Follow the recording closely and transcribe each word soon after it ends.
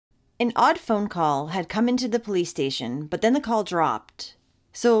An odd phone call had come into the police station, but then the call dropped.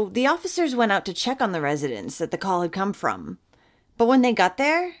 So the officers went out to check on the residence that the call had come from. But when they got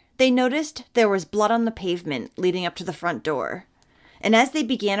there, they noticed there was blood on the pavement leading up to the front door. And as they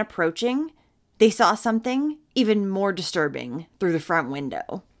began approaching, they saw something even more disturbing through the front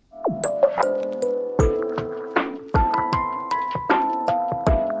window.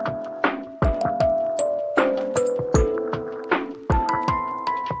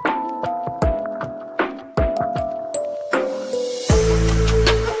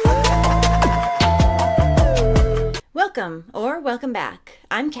 Welcome back.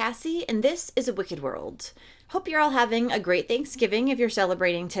 I'm Cassie, and this is A Wicked World. Hope you're all having a great Thanksgiving if you're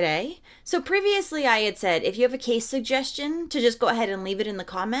celebrating today. So previously I had said if you have a case suggestion to just go ahead and leave it in the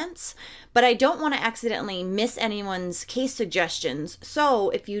comments, but I don't want to accidentally miss anyone's case suggestions.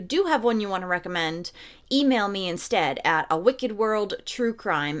 So if you do have one you want to recommend, email me instead at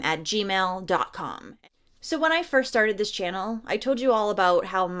awickedworldtruecrime@gmail.com. So when I first started this channel, I told you all about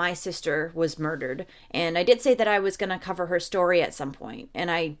how my sister was murdered, and I did say that I was going to cover her story at some point, and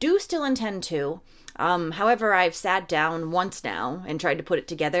I do still intend to. However, I've sat down once now and tried to put it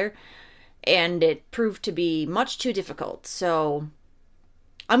together, and it proved to be much too difficult, so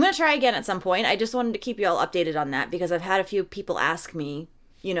I'm going to try again at some point. I just wanted to keep you all updated on that, because I've had a few people ask me,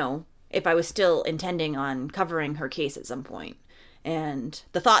 if I was still intending on covering her case at some point, and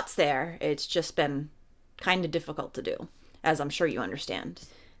the thought's there. It's just been kind of difficult to do, as I'm sure you understand.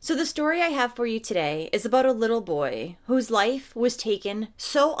 So the story I have for you today is about a little boy whose life was taken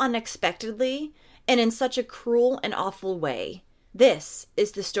so unexpectedly and in such a cruel and awful way. This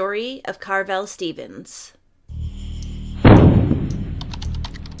is the story of Karvell Stevens.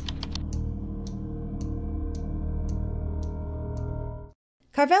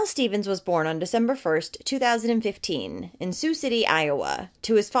 Karvell Stevens was born on December 1st, 2015, in Sioux City, Iowa,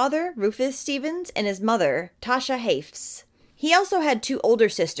 to his father, Rufus Stevens, and his mother, Tasha Hafes. He also had two older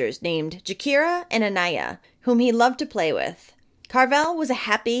sisters named Jakira and Anaya, whom he loved to play with. Karvell was a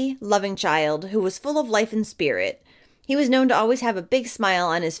happy, loving child who was full of life and spirit. He was known to always have a big smile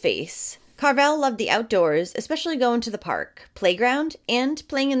on his face. Karvell loved the outdoors, especially going to the park, playground, and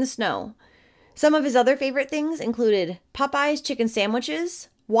playing in the snow. Some of his other favorite things included Popeye's chicken sandwiches,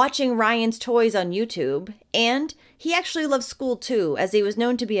 watching Ryan's toys on YouTube, and he actually loved school too, as he was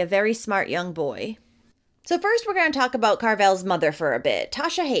known to be a very smart young boy. So first we're going to talk about Karvell's mother for a bit,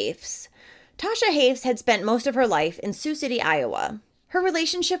 Tasha Hafes. Tasha Hafes had spent most of her life in Sioux City, Iowa. Her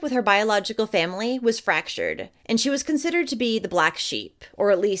relationship with her biological family was fractured, and she was considered to be the black sheep,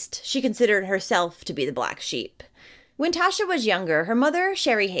 or at least she considered herself to be the black sheep. When Tasha was younger, her mother,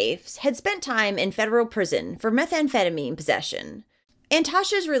 Sherry Hafes, had spent time in federal prison for methamphetamine possession. And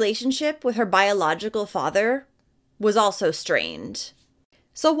Tasha's relationship with her biological father was also strained.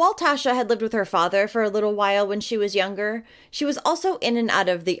 So while Tasha had lived with her father for a little while when she was younger, she was also in and out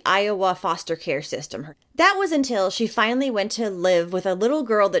of the Iowa foster care system. That was until she finally went to live with a little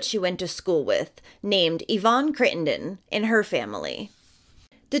girl that she went to school with, named Yvonne Crittenden, and her family.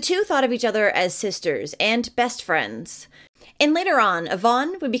 The two thought of each other as sisters and best friends. And later on,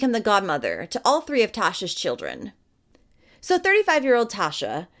 Yvonne would become the godmother to all three of Tasha's children. So 35-year-old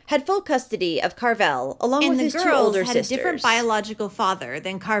Tasha had full custody of Karvell along with his two older sisters. And the girls had a different biological father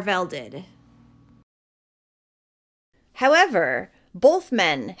than Karvell did. However, both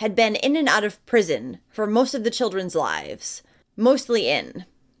men had been in and out of prison for most of the children's lives, mostly in.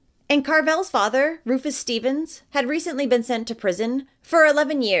 And Karvell's father, Rufus Stevens, had recently been sent to prison for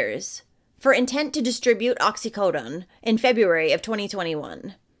 11 years for intent to distribute oxycodone in February of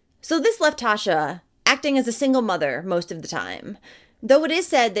 2021. So this left Tasha acting as a single mother most of the time, though it is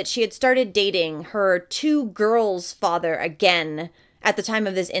said that she had started dating her two girls' father again at the time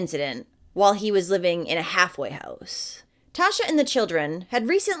of this incident while he was living in a halfway house. Tasha and the children had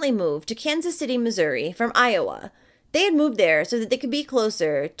recently moved to Kansas City, Missouri from Iowa. They had moved there so that they could be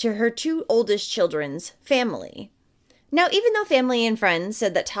closer to her two oldest children's family. Now, even though family and friends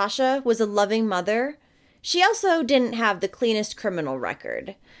said that Tasha was a loving mother, she also didn't have the cleanest criminal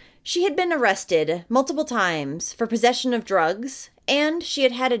record. She had been arrested multiple times for possession of drugs, and she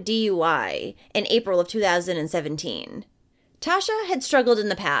had had a DUI in April of 2017. Tasha had struggled in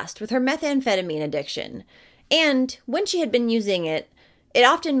the past with her methamphetamine addiction, and when she had been using it, it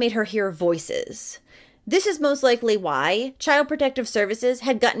often made her hear voices. This is most likely why Child Protective Services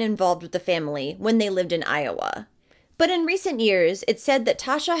had gotten involved with the family when they lived in Iowa. But in recent years, it's said that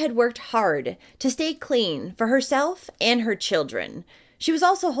Tasha had worked hard to stay clean for herself and her children. She was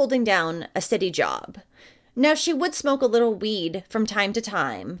also holding down a steady job. Now, she would smoke a little weed from time to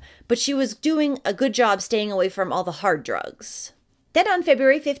time, but she was doing a good job staying away from all the hard drugs. Then on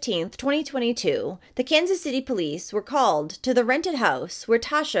February 15th, 2022, the Kansas City police were called to the rented house where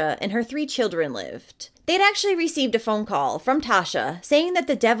Tasha and her 3 children lived. They had actually received a phone call from Tasha saying that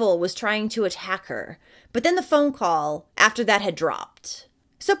the devil was trying to attack her, but then the phone call after that had dropped.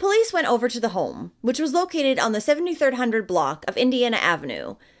 So police went over to the home, which was located on the 7300 block of Indiana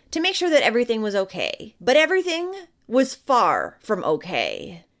Avenue, to make sure that everything was okay. But everything was far from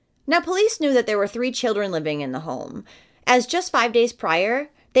okay. Now, police knew that there were 3 children living in the home, as just 5 days prior,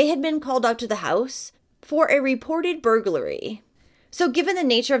 they had been called out to the house for a reported burglary. So given the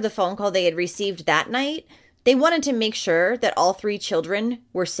nature of the phone call they had received that night, they wanted to make sure that all 3 children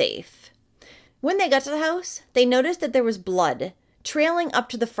were safe. When they got to the house, they noticed that there was blood trailing up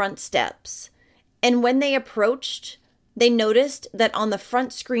to the front steps. And when they approached, they noticed that on the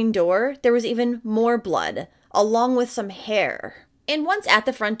front screen door, there was even more blood, along with some hair. And once at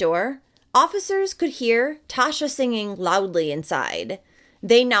the front door, officers could hear Tasha singing loudly inside.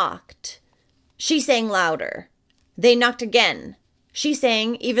 They knocked. She sang louder. They knocked again. She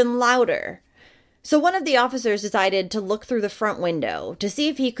sang even louder. So one of the officers decided to look through the front window to see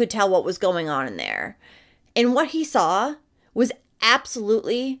if he could tell what was going on in there. And what he saw was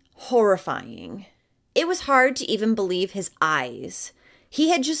absolutely horrifying. It was hard to even believe his eyes. He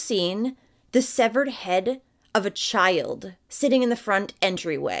had just seen the severed head of a child sitting in the front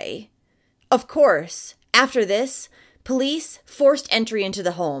entryway. Of course, after this, police forced entry into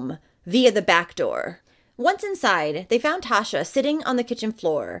the home via the back door. Once inside, they found Tasha sitting on the kitchen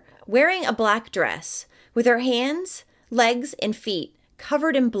floor, wearing a black dress, with her hands, legs, and feet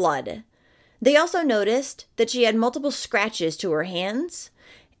covered in blood. They also noticed that she had multiple scratches to her hands,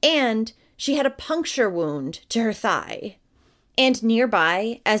 and she had a puncture wound to her thigh. And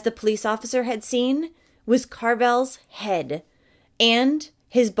nearby, as the police officer had seen, was Karvell's head, and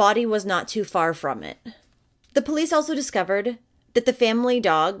his body was not too far from it. The police also discovered that the family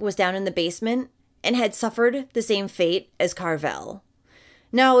dog was down in the basement and had suffered the same fate as Karvell.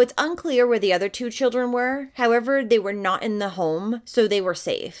 Now, it's unclear where the other 2 children were. However, they were not in the home, so they were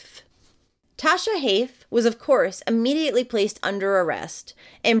safe. Tasha Hafe was, of course, immediately placed under arrest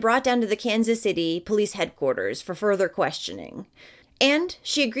and brought down to the Kansas City Police Headquarters for further questioning. And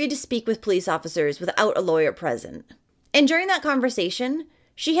she agreed to speak with police officers without a lawyer present. And during that conversation,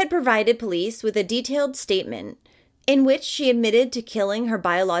 she had provided police with a detailed statement in which she admitted to killing her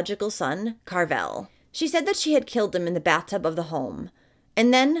biological son, Karvell. She said that she had killed him in the bathtub of the home.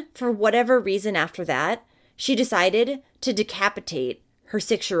 And then, for whatever reason after that, she decided to decapitate her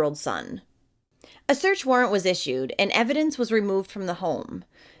 6-year-old son. A search warrant was issued and evidence was removed from the home.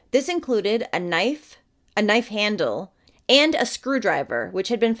 This included a knife handle, and a screwdriver, which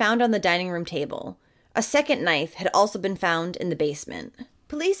had been found on the dining room table. A second knife had also been found in the basement.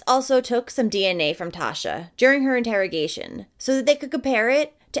 Police also took some DNA from Tasha during her interrogation so that they could compare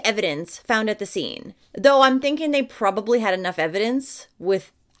it to evidence found at the scene. Though I'm thinking they probably had enough evidence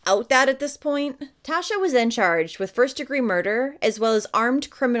without that at this point. Tasha was then charged with first-degree murder as well as armed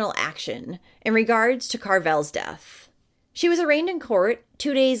criminal action in regards to Karvell's death. She was arraigned in court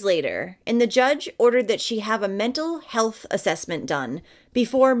 2 days later, and the judge ordered that she have a mental health assessment done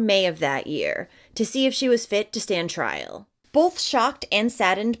before May of that year to see if she was fit to stand trial. Both shocked and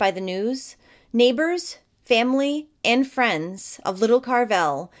saddened by the news, neighbors, family, and friends of little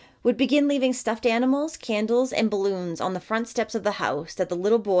Karvell would begin leaving stuffed animals, candles, and balloons on the front steps of the house that the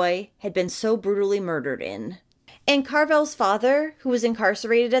little boy had been so brutally murdered in. And Karvell's father, who was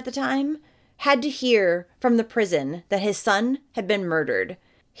incarcerated at the time, had to hear from the prison that his son had been murdered.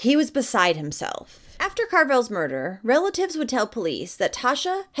 He was beside himself. After Karvell's murder, relatives would tell police that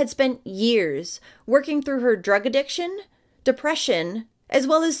Tasha had spent years working through her drug addiction, depression, as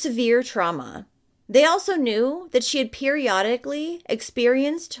well as severe trauma. They also knew that she had periodically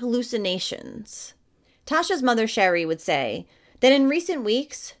experienced hallucinations. Tasha's mother, Sherry, would say that in recent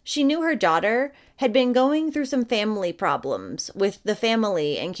weeks, she knew her daughter had been going through some family problems with the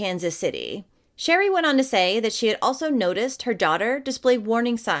family in Kansas City. Sherry went on to say that she had also noticed her daughter display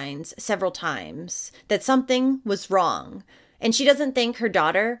warning signs several times that something was wrong, and she doesn't think her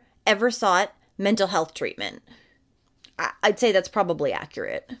daughter ever sought mental health treatment. I'd say that's probably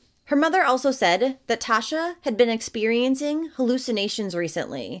accurate. Her mother also said that Tasha had been experiencing hallucinations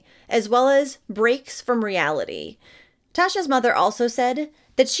recently, as well as breaks from reality. Tasha's mother also said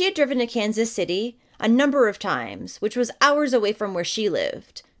that she had driven to Kansas City a number of times, which was hours away from where she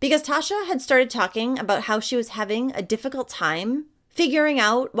lived, because Tasha had started talking about how she was having a difficult time figuring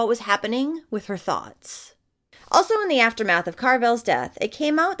out what was happening with her thoughts. Also, in the aftermath of Karvell's death, it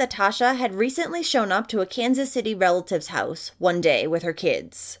came out that Tasha had recently shown up to a Kansas City relative's house one day with her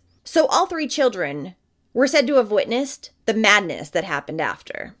kids. So all 3 children were said to have witnessed the madness that happened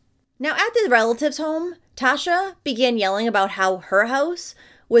after. Now, at the relative's home, Tasha began yelling about how her house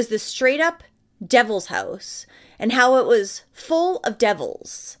was the straight-up devil's house and how it was full of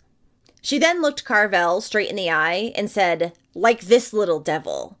devils. She then looked Karvell straight in the eye and said, "Like this little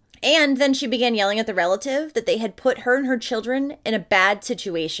devil." And then she began yelling at the relative that they had put her and her children in a bad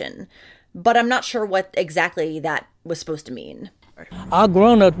situation. But I'm not sure what exactly that was supposed to mean. Our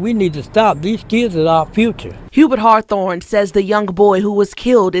grown-ups, we need to stop. These kids are our future. Hubert Hawthorne says the young boy who was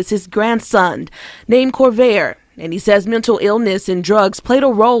killed is his grandson, named Karvell, and he says mental illness and drugs played a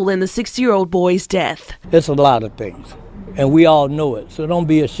role in the 6-year-old boy's death. It's a lot of things, and we all know it, so don't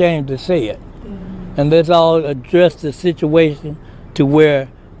be ashamed to say it. And let's all address the situation to where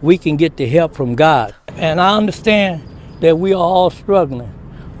we can get the help from God. And I understand that we are all struggling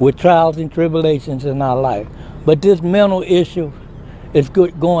with trials and tribulations in our life, but this mental issue is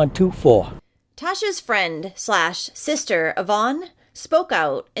going too far. Tasha's friend/sister, Yvonne, spoke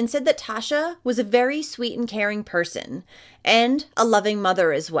out and said that Tasha was a very sweet and caring person and a loving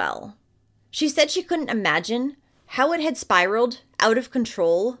mother as well. She said she couldn't imagine how it had spiraled out of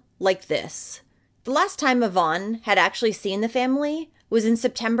control like this. The last time Yvonne had actually seen the family was in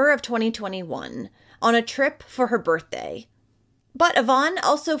September of 2021 on a trip for her birthday. But Yvonne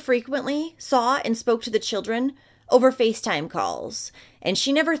also frequently saw and spoke to the children over FaceTime calls, and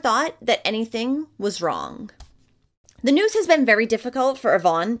she never thought that anything was wrong. The news has been very difficult for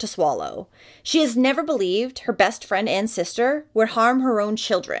Yvonne to swallow. She has never believed her best friend and sister would harm her own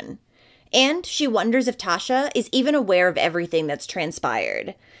children. And she wonders if Tasha is even aware of everything that's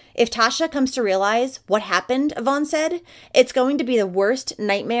transpired. If Tasha comes to realize what happened, Yvonne said, it's going to be the worst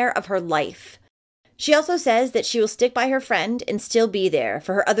nightmare of her life. She also says that she will stick by her friend and still be there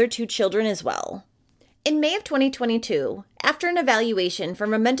for her other 2 children as well. In May of 2022, after an evaluation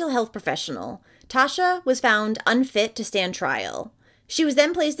from a mental health professional, Tasha was found unfit to stand trial. She was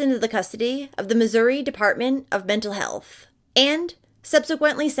then placed into the custody of the Missouri Department of Mental Health and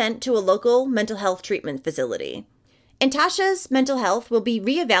subsequently sent to a local mental health treatment facility. And Tasha's mental health will be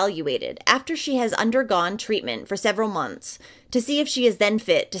reevaluated after she has undergone treatment for several months to see if she is then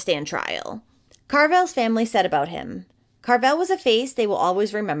fit to stand trial. Karvell's family said about him, "Karvell was a face they will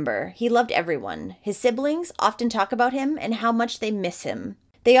always remember. He loved everyone. His siblings often talk about him and how much they miss him.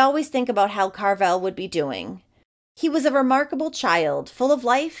 They always think about how Karvell would be doing. He was a remarkable child, full of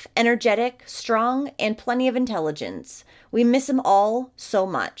life, energetic, strong, and plenty of intelligence. We miss him all so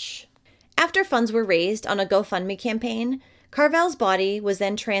much." After funds were raised on a GoFundMe campaign, Karvell's body was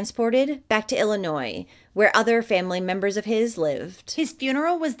then transported back to Illinois, where other family members of his lived. His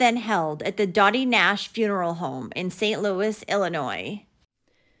funeral was then held at the Dottie Nash Funeral Home in St. Louis, Illinois.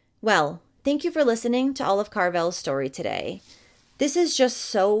 Well, thank you for listening to all of Karvell's story today. This is just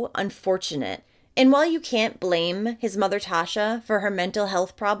so unfortunate. And while you can't blame his mother Tasha for her mental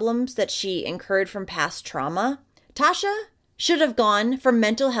health problems that she incurred from past trauma, Tasha should have gone for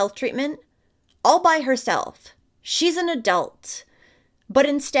mental health treatment all by herself. She's an adult. But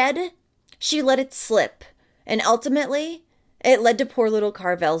instead, she let it slip, and ultimately, it led to poor little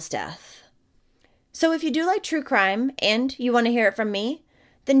Karvell's death. So if you do like true crime and you want to hear it from me,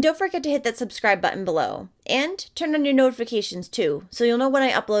 then don't forget to hit that subscribe button below and turn on your notifications too, so you'll know when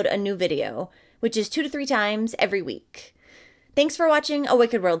I upload a new video, which is 2 to 3 times every week. Thanks for watching A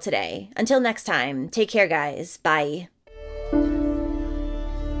Wicked World today. Until next time, take care guys. Bye.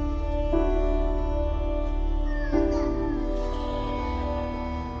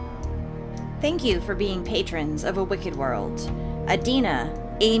 Thank you for being patrons of A Wicked World. Adina,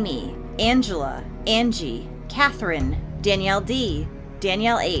 Amy, Angela, Angie, Catherine, Danielle D,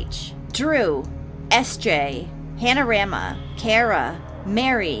 Danielle H, Drew, SJ, Hanorama, Kara,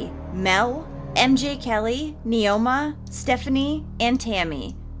 Mary, Mel, MJ Kelly, Neoma, Stephanie, and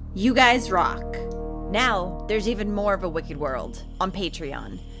Tammy. You guys rock. Now, there's even more of A Wicked World on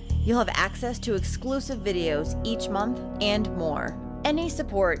Patreon. You'll have access to exclusive videos each month and more. Any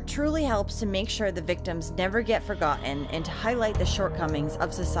support truly helps to make sure the victims never get forgotten and to highlight the shortcomings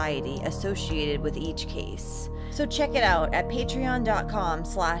of society associated with each case. So check it out at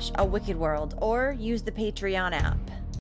patreon.com/awickedworld or use the Patreon app.